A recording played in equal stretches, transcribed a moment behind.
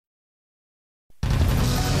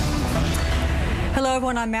Hello,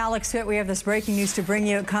 everyone. I'm Alex Witt. We have this breaking news to bring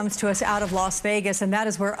you. It comes to us out of Las Vegas, and that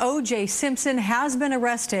is where OJ Simpson has been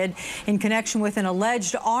arrested in connection with an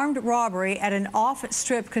alleged armed robbery at an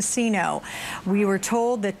off-strip casino. We were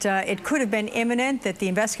told that it could have been imminent, that the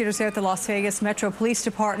investigators there at the Las Vegas Metro Police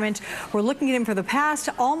Department were looking at him for the past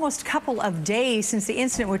almost couple of days since the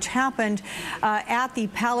incident which happened at the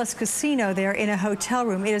Palace Casino there in a hotel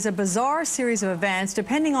room. It is a bizarre series of events.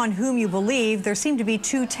 Depending on whom you believe, there seem to be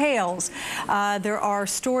two tales. There are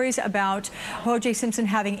stories about OJ Simpson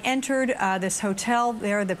having entered this hotel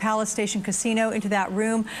there, the Palace Station Casino, into that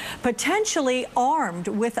room, potentially armed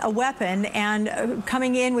with a weapon and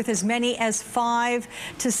coming in with as many as 5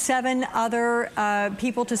 to 7 other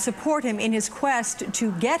people to support him in his quest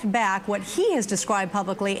to get back what he has described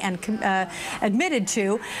publicly and admitted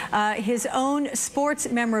to, his own sports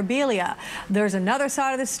memorabilia. There's another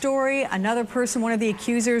side of the story, another person, one of the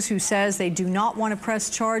accusers, who says they do not want to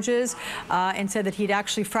press charges and said that he'd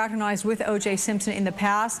actually fraternized with OJ Simpson in the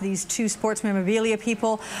past. These two sports memorabilia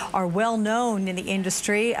people are well known in the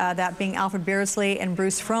industry, that being Alfred Beardsley and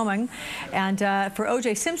Bruce Fromming. And for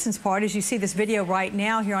OJ Simpson's part, as you see this video right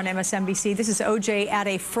now here on MSNBC, this is OJ at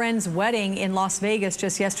a friend's wedding in Las Vegas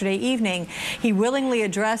just yesterday evening. He willingly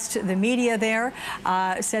addressed the media there,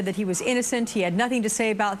 said that he was innocent, he had nothing to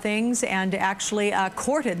say about things, and actually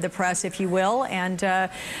courted the press, if you will, and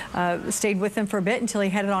stayed with them for a bit until he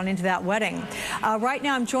headed on into that wedding. Right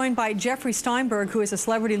now I'm joined by Jeffrey Steinberger, who is a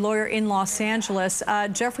celebrity lawyer in Los Angeles.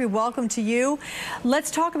 Jeffrey, welcome to you. Let's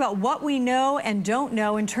talk about what we know and don't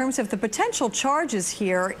know in terms of the potential charges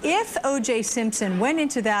here. If OJ Simpson went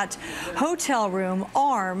into that hotel room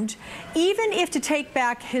armed, even if to take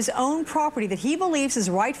back his own property that he believes is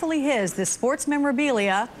rightfully his, this sports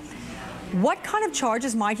memorabilia, what kind of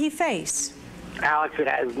charges might he face? Alex, it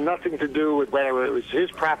has nothing to do with whether it was his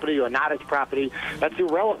property or not his property. That's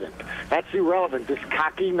irrelevant. That's irrelevant. This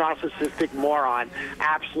cocky, narcissistic moron,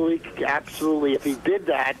 absolutely, if he did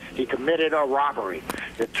that, he committed a robbery.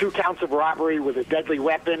 There are 2 counts of robbery with a deadly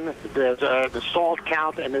weapon. There's an assault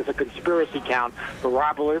count, and there's a conspiracy count for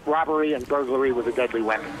robbery and burglary with a deadly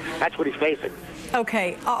weapon. That's what he's facing.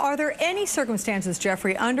 Okay. Are there any circumstances,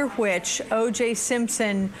 Jeffrey, under which O.J.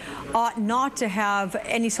 Simpson ought not to have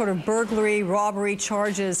any sort of burglary, robbery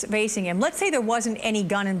charges facing him? Let's say there wasn't any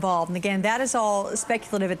gun involved. And again, that is all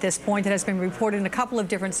speculative at this point. That has been reported in a couple of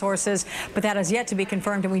different sources, but that has yet to be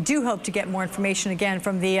confirmed. And we do hope to get more information again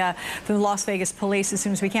from the Las Vegas police as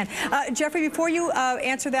soon as we can. Jeffrey, before you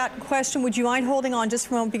answer that question, would you mind holding on just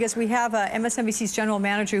for a moment? Because we have MSNBC's general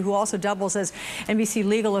manager, who also doubles as NBC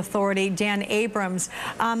legal authority, Dan Abrams.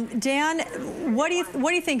 Dan, what do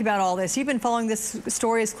you think about all this? You've been following this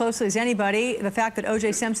story as closely as anybody. The fact that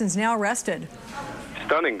O.J. Simpson's now arrested.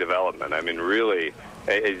 Stunning development. I mean, really,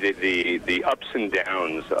 the ups and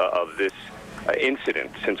downs of this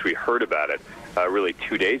incident since we heard about it really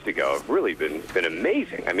 2 days ago have really been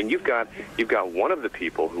amazing. I mean, you've got one of the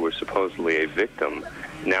people who was supposedly a victim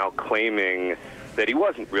now claiming that he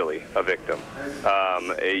wasn't really a victim.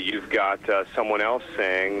 You've got someone else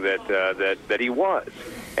saying that he was.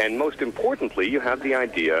 And most importantly, you have the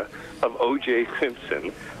idea of O.J.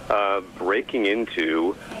 Simpson breaking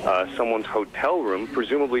into someone's hotel room,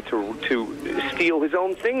 presumably to steal his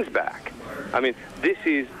own things back. I mean, this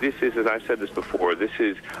is, as I've said this before, this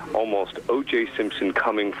is almost O.J. Simpson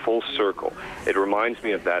coming full circle. It reminds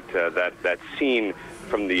me of that scene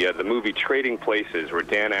from the movie Trading Places, where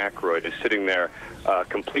Dan Aykroyd is sitting there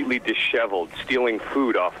completely disheveled, stealing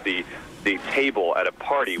food off the table at a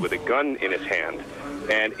party with a gun in his hand.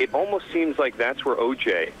 And it almost seems like that's where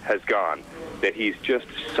OJ has gone, that he's just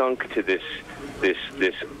sunk to this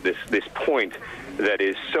point that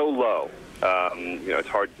is so low. You know, it's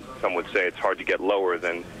hard. Some would say it's hard to get lower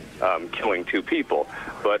than killing 2 people.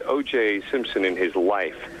 But O.J. Simpson in his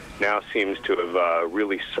life now seems to have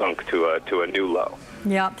really sunk to a new low.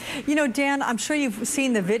 Yeah. You know, Dan, I'm sure you've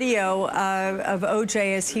seen the video of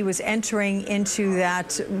O.J. as he was entering into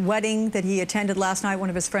that wedding that he attended last night, one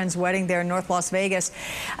of his friends' wedding there in North Las Vegas.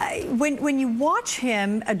 When you watch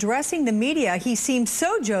him addressing the media, he seems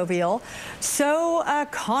so jovial, so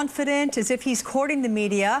confident, as if he's courting the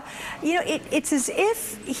media. You know, it's as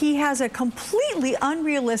if he has a completely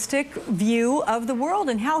unrealistic view of the world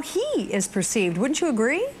and how he is perceived. Wouldn't you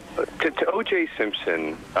agree? To O.J.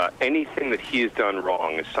 Simpson, anything that he has done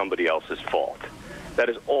wrong is somebody else's fault. That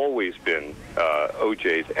has always been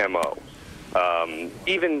O.J.'s M.O.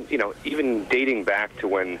 Even dating back to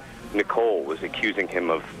when Nicole was accusing him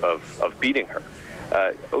of beating her.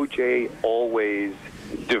 O.J. always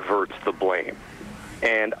diverts the blame.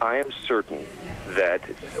 And I am certain that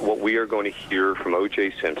what we are going to hear from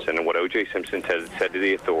O.J. Simpson and what O.J. Simpson said to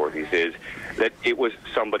the authorities is that it was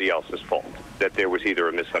somebody else's fault, that there was either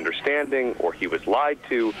a misunderstanding or he was lied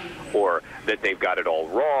to or that they've got it all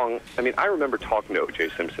wrong. I mean, I remember talking to O.J.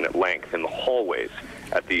 Simpson at length in the hallways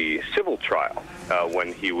at the civil trial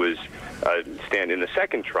when he was in the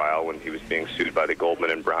second trial when he was being sued by the Goldman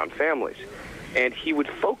and Brown families. And he would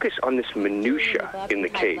focus on this minutia in the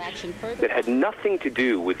case that had nothing to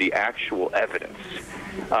do with the actual evidence.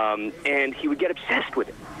 And he would get obsessed with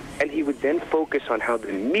it. And he would then focus on how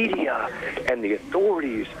the media and the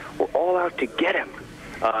authorities were all out to get him.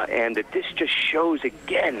 And that this just shows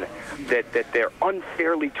again that they're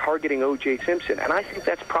unfairly targeting O.J. Simpson. And I think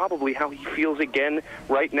that's probably how he feels again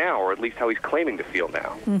right now, or at least how he's claiming to feel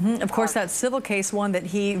now. Of course, that civil case, one that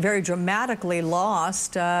he very dramatically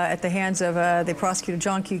lost at the hands of the prosecutor,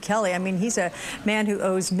 John Q. Kelly. I mean, he's a man who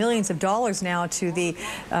owes millions of dollars now to the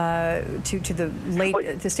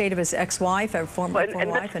the state of his ex-wife, former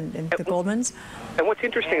wife, and the Goldmans. And what's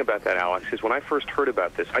interesting about that, Alex, is when I first heard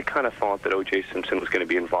about this, I kind of thought that O.J. Simpson was going to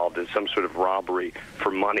be involved in some sort of robbery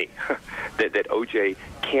for money, that O.J.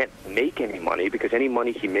 can't make any money because any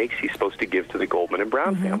money he makes he's supposed to give to the Goldman and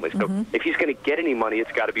Brown families. So if he's going to get any money,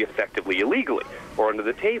 it's got to be effectively illegally or under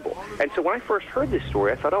the table. And so when I first heard this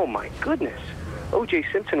story, I thought, oh, my goodness. O.J.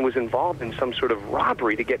 Simpson was involved in some sort of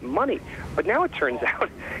robbery to get money. But now it turns out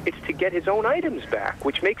it's to get his own items back,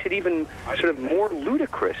 which makes it even sort of more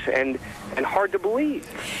ludicrous and hard to believe.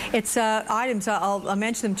 It's items, I'll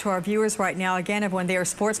mention them to our viewers right now. Again, everyone, they are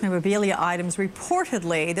sports memorabilia items.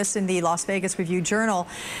 Reportedly, this in the Las Vegas Review-Journal,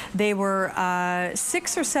 they were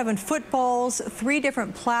 6 or 7 footballs, 3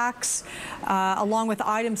 different plaques, along with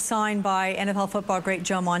items signed by NFL football great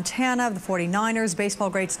Joe Montana of the 49ers, baseball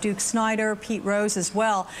greats Duke Snider, Pete Rose as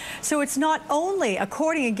well. So it's not only,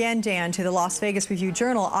 according again, Dan, to the Las Vegas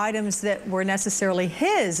Review-Journal, items that were necessarily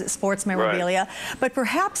his sports memorabilia, but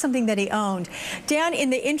perhaps something that he owned. Dan, in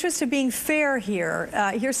the interest of being fair here,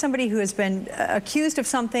 here's somebody who has been accused of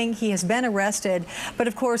something. He has been arrested, but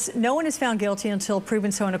of course, no one is found guilty until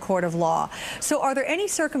proven so in a court of law. So are there any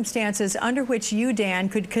circumstances under which you, Dan,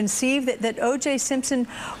 could conceive that O.J. Simpson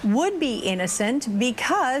would be innocent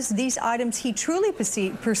because these items he truly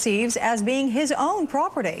perceives as being his own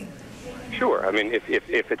property? Sure. I mean, if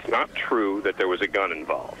it's not true that there was a gun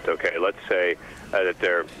involved, okay, let's say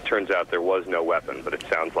that turns out there was no weapon, but it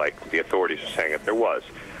sounds like the authorities are saying that there was.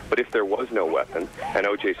 But if there was no weapon and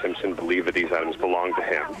O.J. Simpson believed that these items belonged to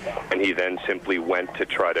him and he then simply went to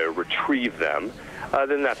try to retrieve them,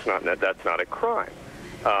 then that's not a crime.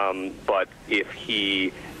 But if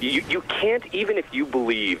you can't, even if you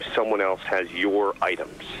believe someone else has your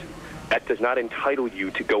items, that does not entitle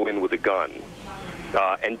you to go in with a gun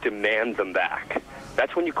and demand them back.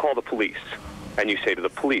 That's when you call the police and you say to the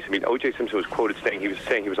police, I mean, O.J. Simpson was quoted saying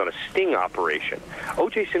he was on a sting operation.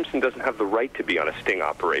 O.J. Simpson doesn't have the right to be on a sting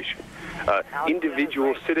operation.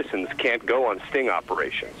 Individual citizens can't go on sting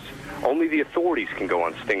operations. Only the authorities can go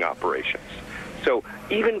on sting operations. So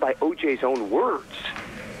even by O.J.'s own words,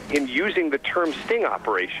 him using the term sting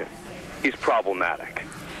operation is problematic.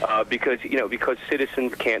 Because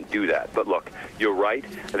citizens can't do that. But look, you're right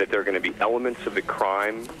that there are going to be elements of the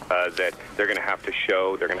crime that they're going to have to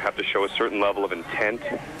show. They're going to have to show a certain level of intent,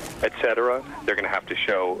 etc. They're going to have to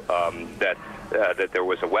show that there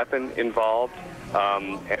was a weapon involved.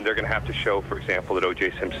 And they're going to have to show, for example, that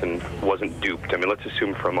O.J. Simpson wasn't duped. I mean, let's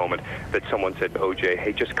assume for a moment that someone said to O.J.,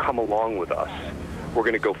 hey, just come along with us. We're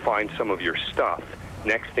going to go find some of your stuff.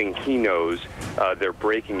 Next thing he knows, they're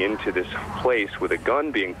breaking into this place with a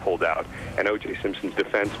gun being pulled out, and O.J. Simpson's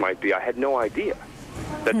defense might be, I had no idea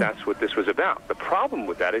that that's what this was about. The problem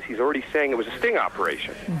with that is he's already saying it was a sting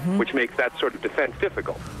operation, which makes that sort of defense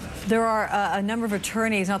difficult. There are a number of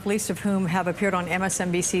attorneys, not the least of whom have appeared on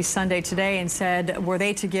MSNBC Sunday Today and said were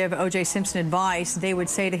they to give O.J. Simpson advice, they would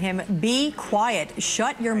say to him, be quiet,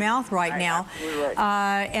 shut your mouth right now.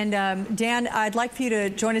 Dan, I'd like for you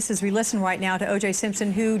to join us as we listen right now to O.J.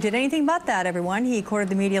 Simpson, who did anything but that, everyone. He courted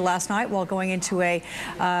the media last night while going into a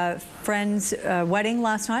friend's wedding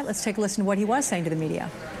last night. Let's take a listen to what he was saying to the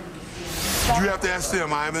media. You have to ask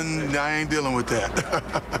them. I ain't dealing with that.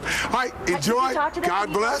 All right, enjoy.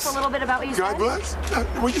 God bless. A little bit about what you God bless.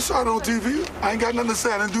 Well, you saw it on TV. I ain't got nothing to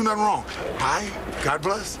say. I didn't do nothing wrong. Hi. God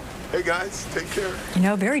bless. Hey, guys, take care. You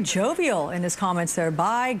know, very jovial in his comments there.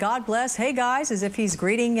 Bye, God bless, hey, guys, as if he's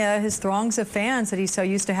greeting his throngs of fans that he's so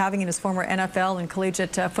used to having in his former NFL and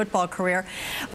collegiate football career.